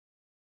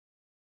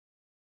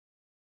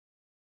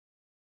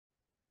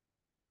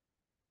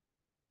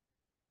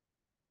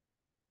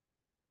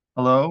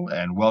Hello,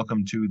 and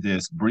welcome to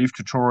this brief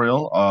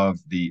tutorial of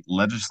the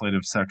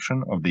legislative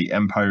section of the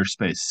Empire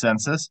Space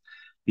Census.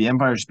 The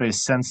Empire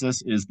Space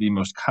Census is the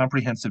most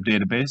comprehensive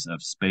database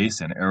of space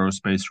and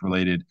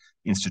aerospace-related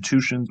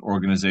institutions,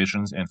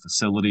 organizations, and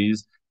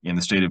facilities in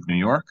the state of New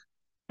York.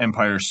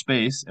 Empire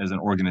Space, as an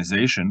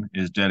organization,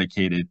 is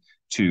dedicated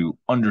to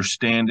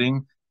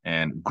understanding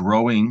and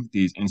growing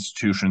these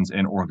institutions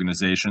and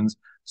organizations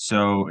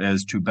so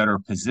as to better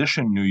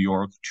position New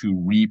York to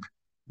reap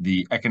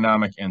the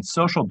economic and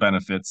social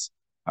benefits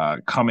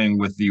coming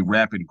with the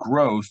rapid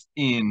growth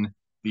in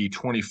the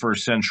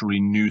 21st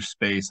century new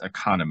space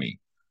economy.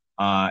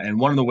 And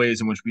one of the ways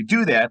in which we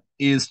do that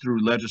is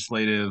through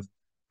legislative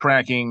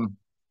tracking,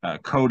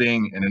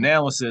 coding, and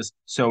analysis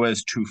so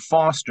as to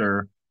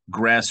foster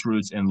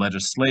grassroots and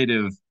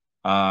legislative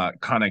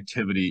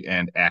connectivity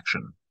and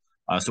action.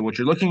 So what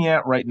you're looking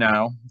at right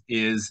now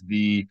is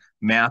the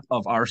map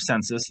of our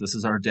census. This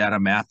is our data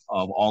map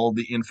of all of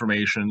the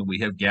information that we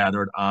have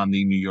gathered on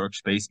the New York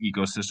space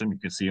ecosystem. You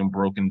can see them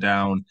broken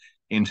down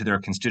into their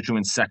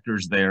constituent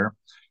sectors there.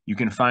 You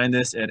can find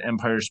this at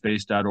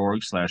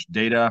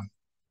empirespace.org/data.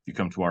 You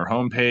come to our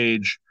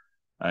homepage,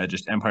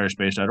 just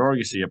empirespace.org.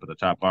 You see up at the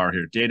top bar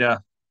here,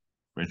 data,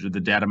 right to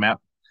the data map.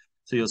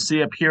 So you'll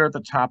see up here at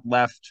the top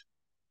left,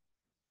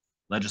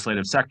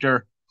 legislative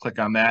sector. Click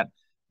on that.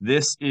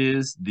 This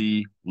is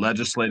the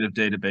legislative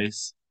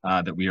database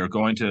that we are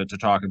going to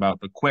talk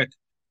about. But quick,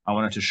 I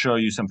wanted to show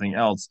you something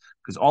else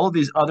because all of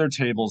these other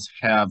tables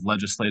have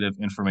legislative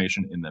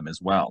information in them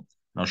as well.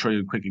 And I'll show you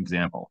a quick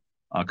example.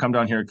 Come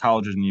down here,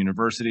 colleges and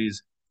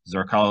universities. This is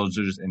our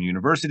colleges and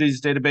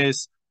universities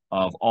database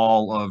of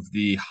all of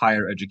the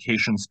higher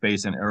education,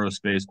 space and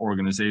aerospace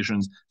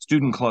organizations,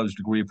 student clubs,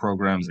 degree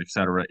programs, et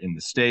cetera, in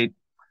the state.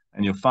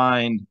 And you'll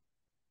find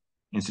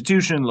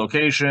institution,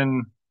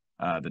 location,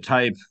 the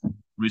type,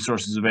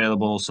 resources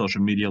available,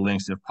 social media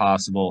links if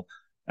possible.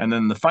 And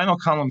then the final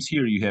columns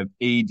here, you have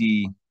AD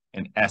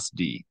and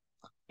SD.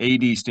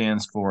 AD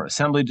stands for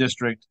Assembly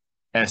District,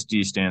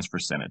 SD stands for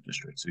Senate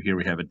District. So here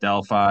we have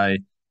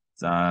Adelphi,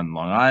 it's on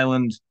Long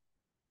Island.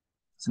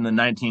 It's in the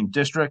 19th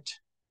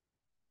District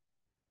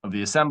of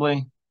the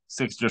Assembly,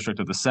 6th District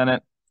of the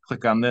Senate.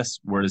 Click on this.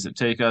 Where does it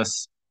take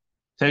us?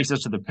 It takes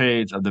us to the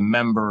page of the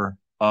member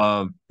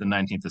of the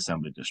 19th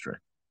Assembly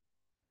District.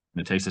 And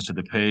it takes us to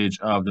the page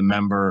of the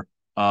member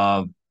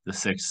of the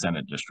 6th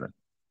Senate District.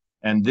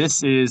 And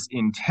this is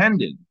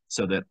intended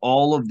so that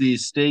all of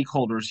these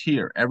stakeholders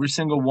here, every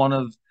single one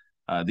of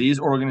these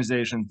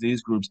organizations,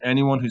 these groups,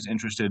 anyone who's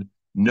interested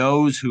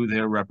knows who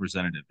their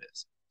representative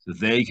is. So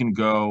they can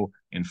go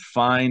and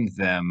find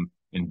them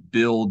and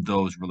build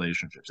those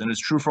relationships. And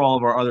it's true for all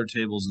of our other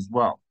tables as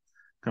well.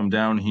 Come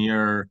down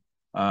here,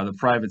 the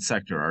private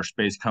sector, our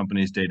space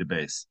companies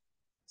database.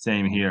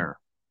 Same here.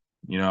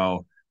 You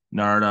know,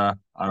 NARDA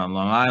out on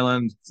Long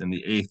Island. It's in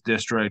the 8th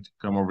District.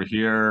 Come over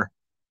here.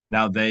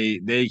 Now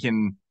they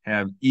can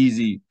have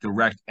easy,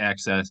 direct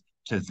access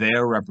to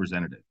their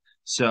representative.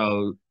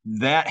 So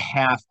that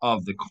half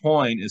of the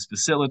coin is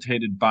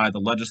facilitated by the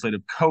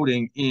legislative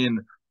coding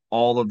in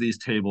all of these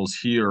tables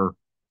here.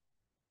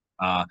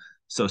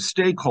 So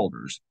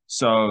stakeholders,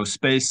 so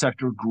space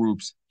sector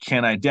groups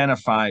can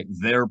identify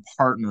their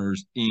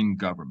partners in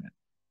government.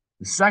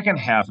 The second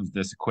half of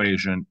this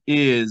equation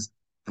is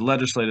the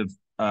legislative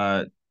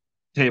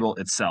table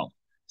itself.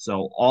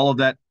 So all of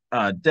that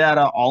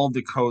data, all of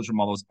the codes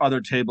from all those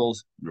other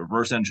tables,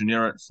 reverse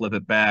engineer it, flip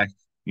it back.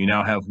 You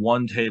now have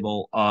one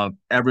table of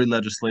every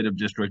legislative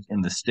district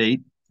in the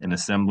state in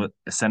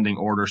ascending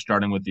order,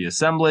 starting with the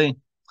Assembly.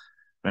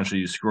 Eventually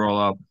you scroll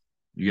up,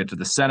 you get to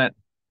the Senate.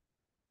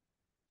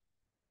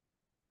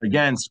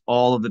 Against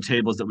all of the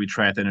tables that we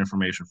track that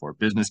information for: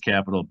 business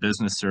capital,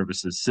 business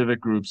services,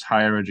 civic groups,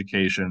 higher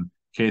education,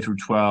 K through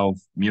 12,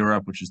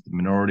 MURAP, which is the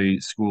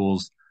minority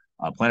schools,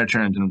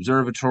 planetariums and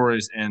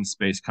observatories, and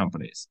space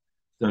companies.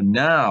 So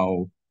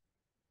now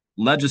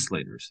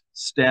legislators,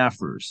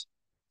 staffers,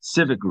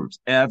 civic groups,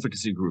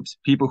 advocacy groups,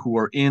 people who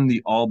are in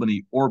the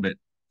Albany orbit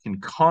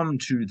can come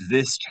to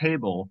this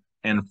table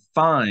and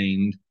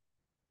find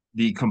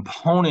the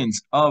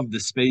components of the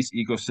space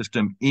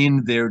ecosystem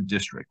in their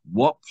district.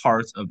 What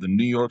parts of the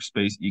New York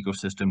space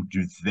ecosystem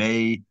do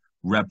they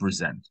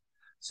represent?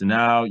 So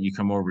now you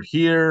come over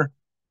here,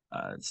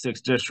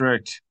 6th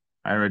District,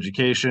 higher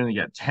education.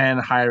 You got 10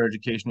 higher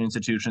education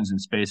institutions in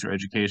space or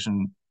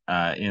education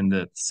in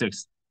the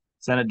 6th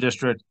Senate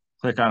District.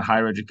 Click on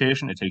higher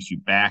education. It takes you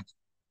back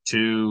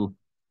to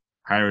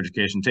higher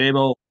education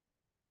table.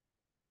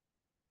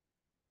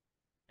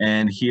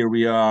 And here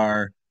we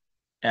are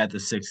at the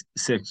 6th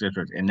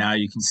District. And now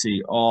you can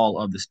see all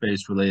of the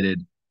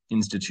space-related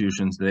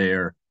institutions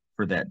there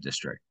for that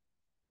district.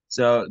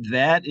 So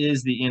that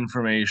is the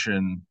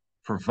information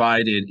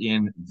provided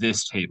in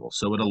this table.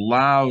 So it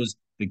allows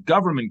the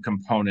government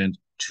component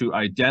to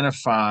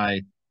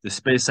identify the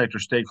space sector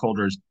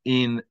stakeholders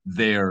in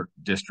their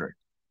district.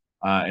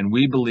 And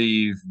we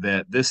believe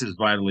that this is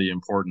vitally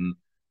important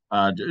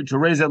to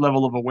raise that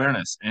level of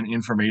awareness and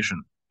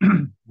information.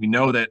 We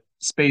know that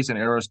space and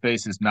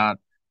aerospace has not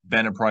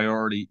been a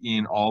priority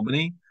in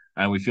Albany,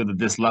 And we feel that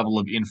this level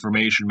of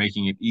information,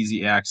 making it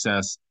easy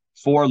access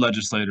for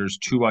legislators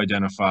to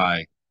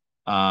identify,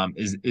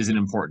 is an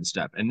important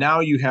step. And now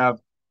you have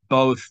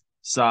both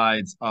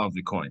sides of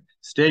the coin.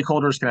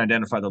 Stakeholders can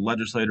identify the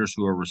legislators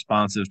who are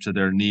responsive to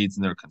their needs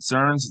and their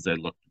concerns as they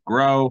look to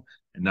grow.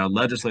 And now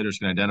legislators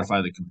can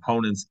identify the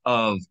components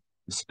of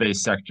the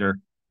space sector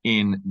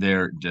in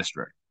their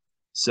district.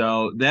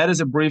 So that is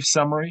a brief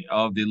summary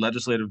of the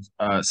legislative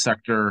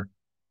sector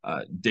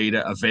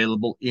data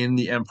available in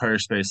the Empire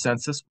Space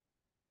Census.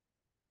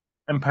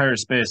 Empire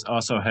Space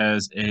also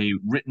has a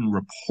written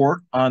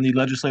report on the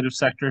legislative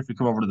sector. If you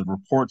come over to the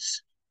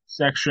reports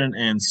section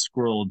and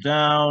scroll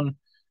down,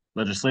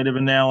 legislative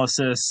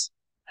analysis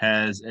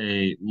has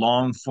a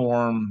long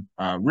form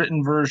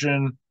written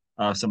version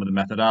of some of the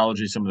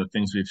methodology, some of the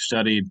things we've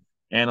studied,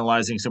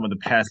 analyzing some of the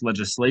past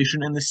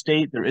legislation in the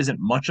state. There isn't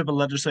much of a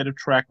legislative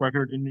track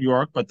record in New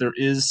York, but there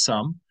is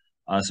some.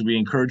 So we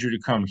encourage you to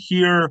come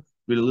here,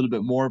 read a little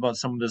bit more about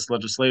some of this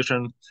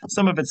legislation.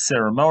 Some of it's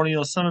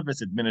ceremonial, some of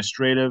it's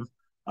administrative.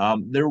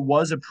 There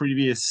was a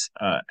previous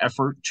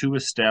effort to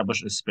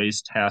establish a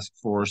space task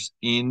force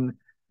in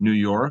New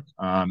York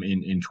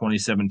in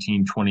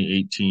 2017,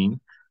 2018.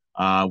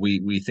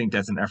 We think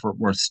that's an effort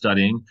worth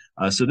studying.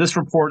 So this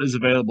report is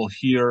available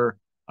here.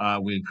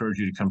 We encourage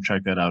you to come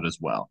check that out as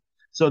well.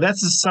 So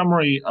that's a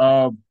summary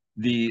of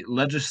the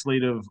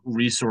legislative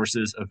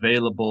resources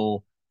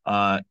available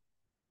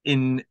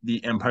in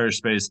the Empire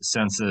Space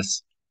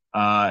Census.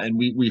 And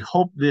we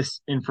hope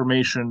this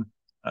information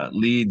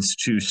leads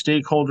to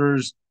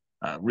stakeholders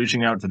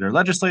reaching out to their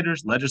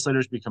legislators,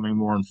 legislators becoming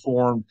more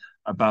informed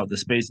about the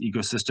space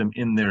ecosystem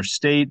in their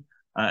state,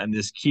 and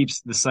this keeps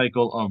the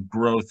cycle of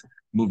growth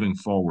moving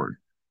forward.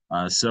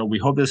 So we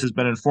hope this has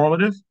been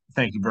informative.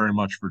 Thank you very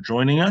much for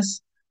joining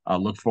us.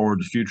 Look forward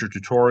to future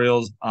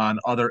tutorials on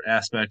other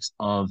aspects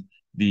of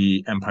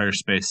the Empire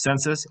Space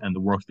Census and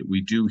the work that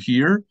we do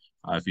here.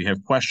 If you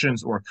have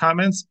questions or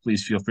comments,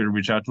 please feel free to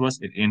reach out to us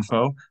at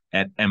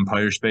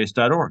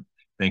info@empirespace.org.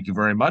 Thank you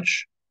very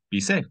much. Be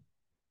safe.